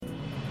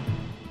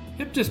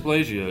Hip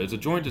dysplasia is a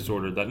joint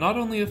disorder that not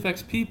only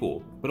affects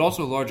people, but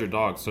also larger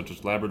dogs such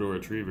as Labrador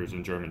Retrievers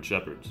and German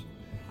Shepherds.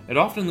 It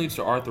often leads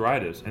to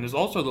arthritis and is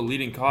also the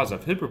leading cause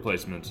of hip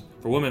replacements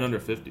for women under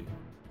 50.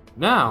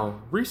 Now,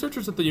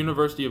 researchers at the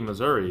University of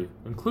Missouri,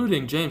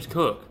 including James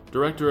Cook,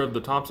 director of the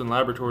Thompson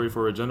Laboratory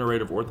for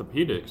Regenerative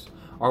Orthopaedics,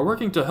 are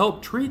working to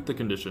help treat the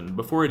condition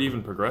before it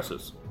even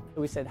progresses.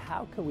 We said,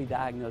 how could we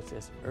diagnose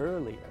this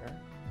earlier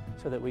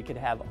so that we could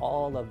have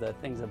all of the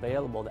things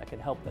available that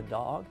could help the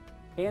dog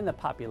and the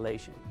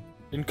population?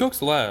 In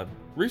Cook's lab,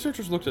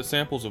 researchers looked at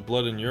samples of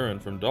blood and urine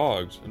from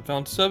dogs and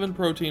found 7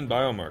 protein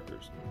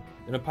biomarkers.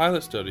 In a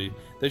pilot study,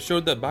 they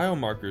showed that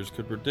biomarkers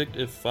could predict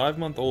if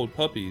 5-month-old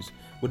puppies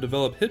would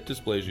develop hip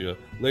dysplasia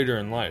later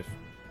in life.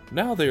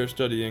 Now they are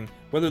studying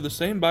whether the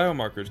same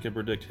biomarkers can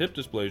predict hip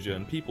dysplasia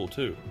in people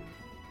too.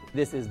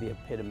 This is the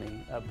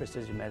epitome of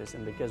precision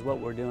medicine because what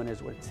we're doing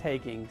is we're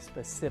taking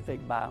specific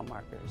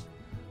biomarkers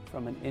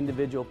from an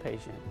individual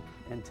patient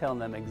and telling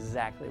them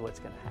exactly what's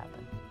going to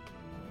happen.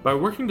 By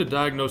working to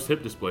diagnose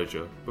hip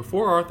dysplasia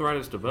before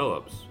arthritis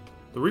develops,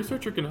 the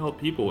researcher can help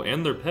people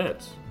and their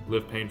pets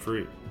live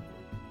pain-free.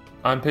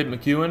 I'm Pete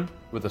McEwen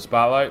with a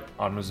spotlight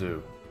on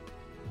Mizzou.